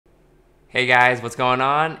Hey guys, what's going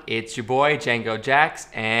on? It's your boy Django Jax,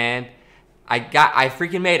 and I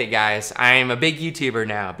freaking made it, guys. I am a big YouTuber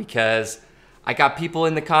now because I got people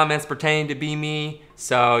in the comments pretending to be me.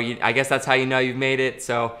 So I guess that's how you know you've made it.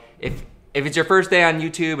 So if it's your first day on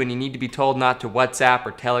YouTube and you need to be told not to WhatsApp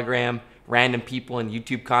or Telegram random people in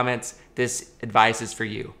YouTube comments, this advice is for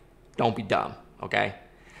you. Don't be dumb, okay?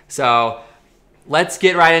 So let's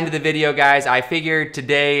get right into the video, guys. I figured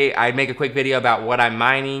today I'd make a quick video about what I'm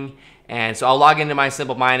mining. And so I'll log into my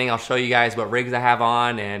simple mining. I'll show you guys what rigs I have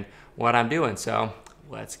on and what I'm doing. So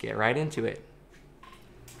let's get right into it.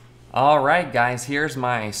 All right, guys, here's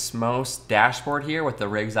my SMOS dashboard here with the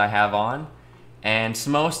rigs I have on. And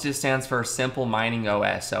SMOS just stands for Simple Mining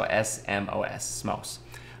OS, so SMOS, SMOS.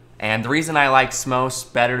 And the reason I like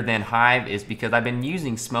SMOS better than Hive is because I've been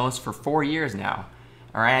using SMOS for 4 years now.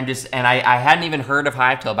 All right, and I hadn't even heard of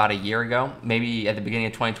Hive till about a year ago, maybe at the beginning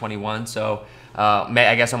of 2021. So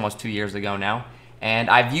I guess almost 2 years ago now. And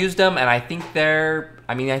I've used them, and I think they're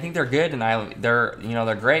good, and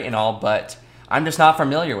they're great and all, but I'm just not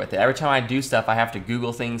familiar with it. Every time I do stuff, I have to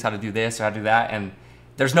Google things, how to do this or how to do that, and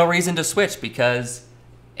there's no reason to switch because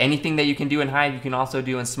anything that you can do in Hive, you can also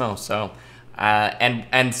do in SMOS. So, and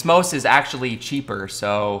SMOS is actually cheaper.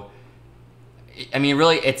 So, I mean,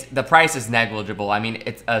 really, the price is negligible. I mean,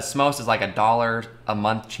 SMOS is like $1 a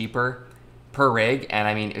month cheaper per rig, and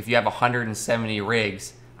I mean, if you have 170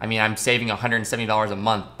 rigs, I mean, I'm saving $170 a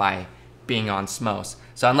month by being on SMOS.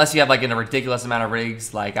 So unless you have like a ridiculous amount of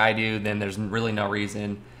rigs like I do, then there's really no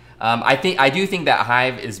reason. I do think that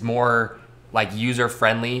Hive is more like user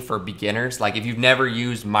friendly for beginners. Like if you've never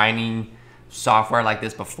used mining software like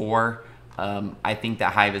this before, I think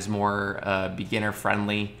that Hive is more beginner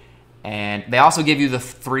friendly. And they also give you the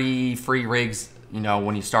 3 free rigs, you know,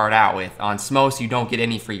 when you start out with. On SMOS, you don't get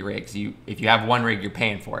any free rigs. If you have 1 rig, you're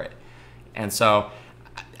paying for it. And so,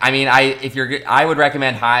 I mean, I would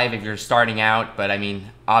recommend Hive if you're starting out, but I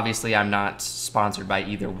mean, obviously I'm not sponsored by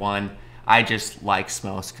either one. I just like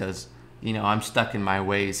SMOS because, you know, I'm stuck in my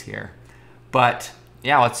ways here. But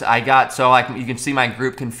yeah, so like you can see my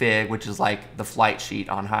group config, which is like the flight sheet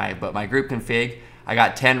on Hive, but my group config, I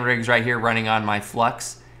got 10 rigs right here running on my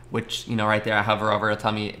Flux, which, you know, right there I hover over, it'll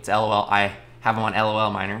tell me it's LOL. I have them on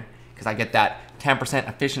LOL miner because I get that 10%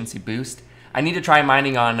 efficiency boost. I need to try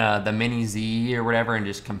mining on the Mini Z or whatever and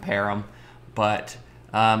just compare them. But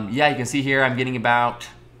yeah, you can see here I'm getting about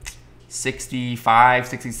 65,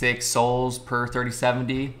 66 souls per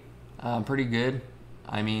 3070. Pretty good.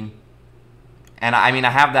 I mean, I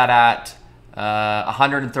have that at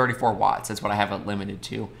 134 watts. That's what I have it limited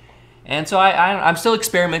to. And so I'm still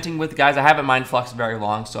experimenting with, guys. I haven't mined Flux very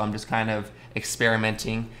long, so I'm just kind of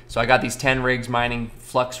experimenting. So I got these 10 rigs mining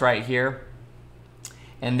Flux right here.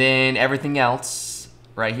 And then everything else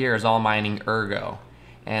right here is all mining ERGO.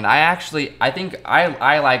 And I think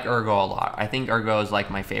I like ERGO a lot. I think ERGO is like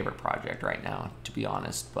my favorite project right now, to be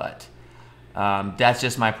honest. But that's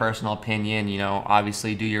just my personal opinion. You know,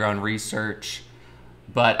 obviously do your own research.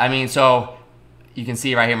 But I mean, so you can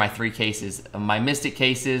see right here my 3 cases, my Mystic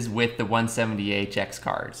cases with the 170HX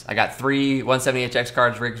cards. I got 3 170HX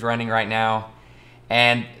cards rigs running right now,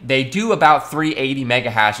 and they do about 380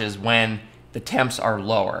 mega hashes when the temps are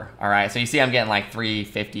lower. All right, so you see I'm getting like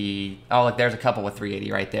 350. Oh, look, there's a couple with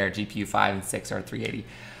 380 right there. GPU 5 and 6 are 380.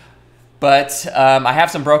 But I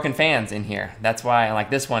have some broken fans in here. That's why,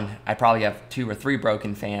 like this one, I probably have 2 or 3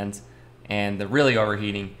 broken fans, and they're really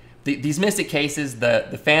overheating. These Mystic cases,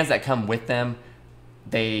 the fans that come with them,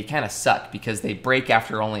 they kind of suck because they break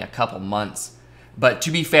after only a couple months. But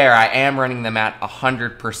to be fair, I am running them at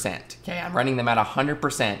 100%. Okay, I'm running them at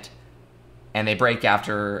 100%, and they break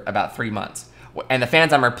after about 3 months. And the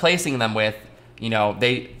fans I'm replacing them with, you know,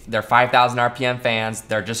 they're 5,000 RPM fans.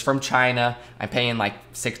 They're just from China. I'm paying like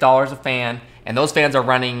 $6 a fan, and those fans are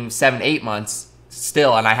running 7, 8 months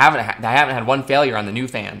still, and I haven't had 1 failure on the new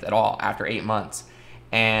fans at all after 8 months.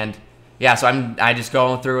 And yeah, so I just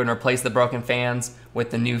go through and replace the broken fans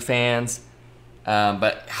with the new fans.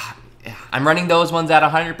 But I'm running those ones at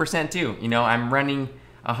 100% too. You know, I'm running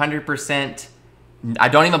 100%. I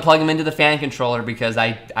don't even plug them into the fan controller because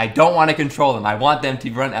I don't want to control them. I want them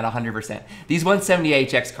to run at 100%. These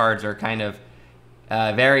 170HX cards are kind of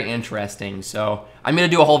very interesting. So I'm going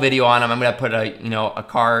to do a whole video on them. I'm going to put a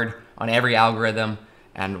card on every algorithm,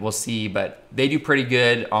 and we'll see. But they do pretty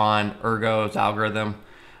good on ERGO's algorithm.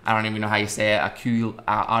 I don't even know how you say it.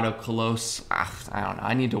 Autocolos. I don't know.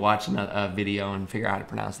 I need to watch a video and figure out how to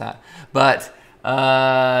pronounce that. But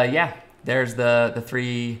yeah, there's the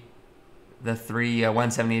three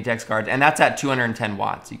 170HX cards, and that's at 210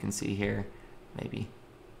 watts. You can see here, maybe.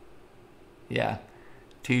 Yeah,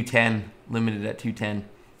 210, limited at 210.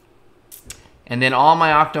 And then all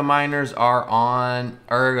my Octo miners are on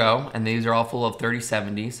ERGO, and these are all full of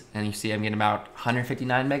 3070s. And you see I'm getting about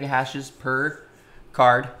 159 mega hashes per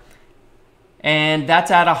card. And that's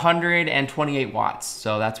at 128 watts.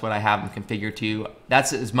 So that's what I have them configured to.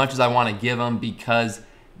 That's as much as I want to give them, because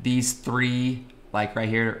these three, like right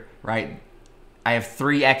here, right? I have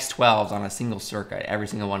 3 X12s on a single circuit. Every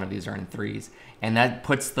single one of these are in 3s. And that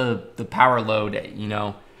puts the power load at, you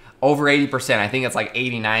know, over 80%. I think it's like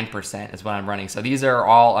 89% is what I'm running. So these are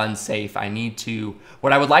all unsafe. I need to,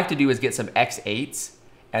 what I would like to do is get some X8s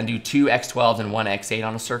and do 2 X12s and 1 X8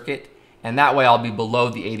 on a circuit. And that way I'll be below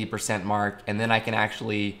the 80% mark. And then I can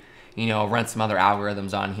actually, you know, run some other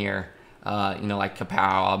algorithms on here, you know, like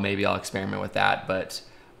Kapow. Maybe I'll experiment with that. But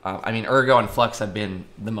I mean, ERGO and Flux have been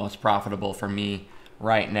the most profitable for me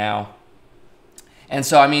right now. And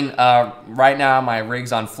so, I mean, right now my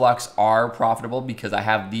rigs on Flux are profitable because I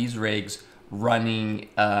have these rigs running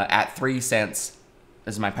at 3 cents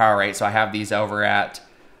is my power rate. So I have these over at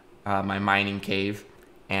my mining cave,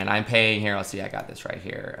 and I'm paying here. Let's see, I got this right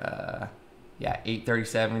here. Yeah,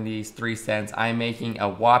 830.70s, 3 cents. I'm making a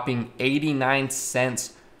whopping 89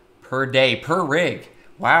 cents per day per rig.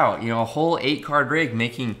 Wow, you know, a whole 8-card rig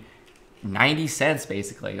making 90 cents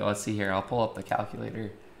basically. Let's see here. I'll pull up the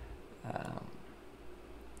calculator.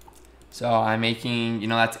 So I'm making, you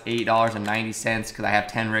know, that's $8.90 because I have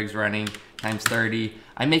 10 rigs running times 30.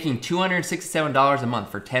 I'm making $267 a month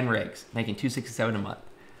for 10 rigs, making $267 a month.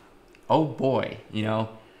 Oh boy, you know,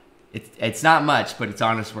 it's not much, but it's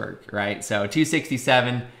honest work, right? So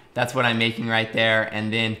 267, that's what I'm making right there.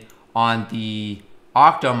 And then on the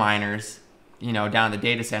Octo miners, you know, down at the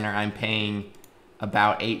data center, I'm paying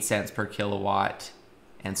about 8 cents per kilowatt.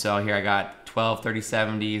 And so here I got 12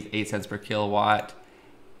 3070s, 8 cents per kilowatt.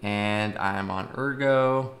 And I'm on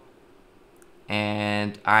ERGO,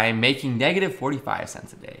 and I'm making negative 45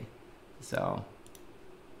 cents a day. So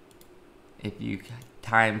if you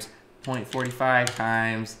times 0.45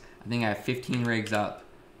 times, I think I have 15 rigs up,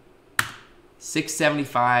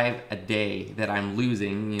 675 a day that I'm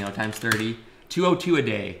losing, you know, times 30, 202 a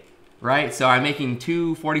day, right? So I'm making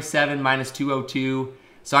 247 minus 202.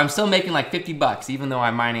 So I'm still making like 50 bucks, even though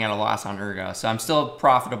I'm mining at a loss on ERGO. So I'm still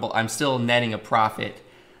profitable. I'm still netting a profit.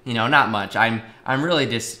 You know, not much. I'm really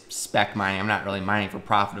just spec mining. I'm not really mining for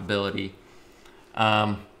profitability.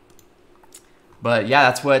 But yeah,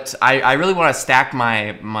 that's what I really want to stack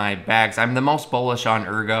my bags. I'm the most bullish on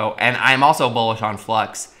ERGO, and I'm also bullish on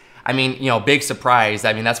Flux. I mean, you know, big surprise.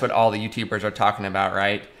 I mean, that's what all the YouTubers are talking about,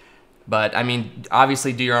 right? But I mean,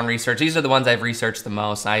 obviously do your own research. These are the ones I've researched the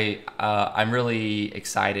most. I'm really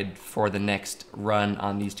excited for the next run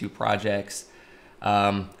on these two projects.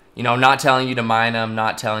 You know, not telling you to mine them,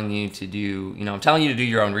 not telling you to do, you know, I'm telling you to do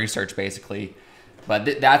your own research basically.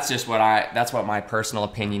 But that's just what that's what my personal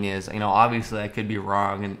opinion is. You know, obviously I could be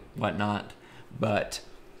wrong and whatnot, but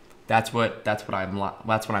that's what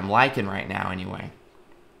I'm liking right now anyway.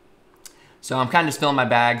 So I'm kind of just filling my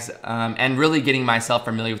bags and really getting myself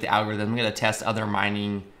familiar with the algorithm. I'm gonna test other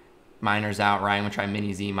miners out, right? I'm gonna try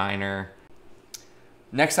Mini Z miner.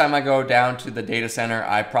 Next time I go down to the data center,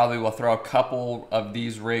 I probably will throw a couple of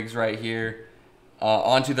these rigs right here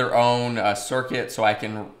onto their own circuit so I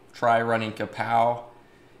can try running Kapow,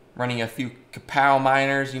 running a few Kapow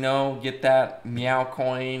miners, you know, get that Meow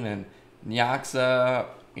coin and Nyaxa.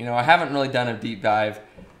 You know, I haven't really done a deep dive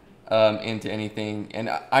into anything, and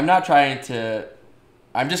I'm not trying to,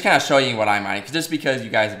 I'm just kind of showing you what I'm mining, just because you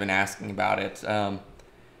guys have been asking about it.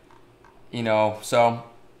 You know, so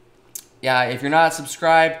yeah, if you're not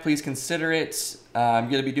subscribed, please consider it. I'm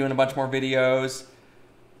going to be doing a bunch more videos.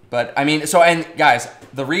 But, I mean, so, and guys,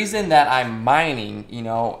 the reason that I'm mining, you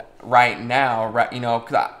know, right now, right, you know,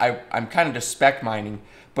 because I'm kind of just spec mining,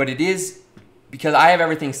 but it is because I have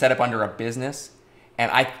everything set up under a business.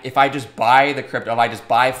 And if I just buy the crypto, if I just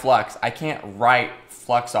buy Flux, I can't write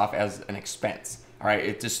Flux off as an expense. All right,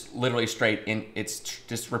 it's just literally straight in, it's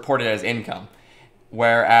just reported as income.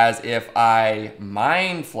 Whereas if I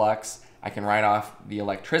mine Flux, I can write off the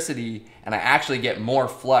electricity, and I actually get more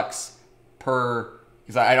Flux per,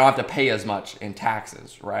 because I don't have to pay as much in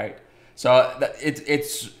taxes, right? So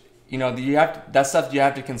it's you know, that stuff you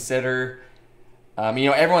have to consider. You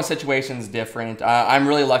know, everyone's situation is different. I'm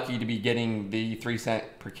really lucky to be getting the 3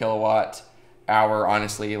 cent per kilowatt hour.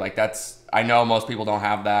 Honestly, like I know most people don't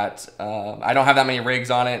have that. I don't have that many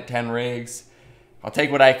rigs on it, 10 rigs. I'll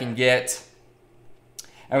take what I can get.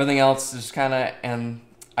 Everything else is kind of, and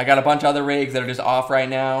I got a bunch of other rigs that are just off right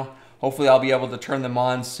now. Hopefully I'll be able to turn them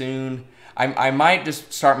on soon. I might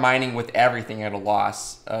just start mining with everything at a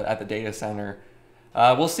loss at the data center.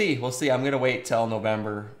 We'll see. I'm going to wait till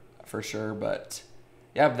November for sure. But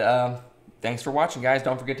yeah, thanks for watching, guys.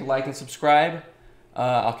 Don't forget to like and subscribe.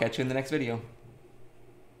 I'll catch you in the next video.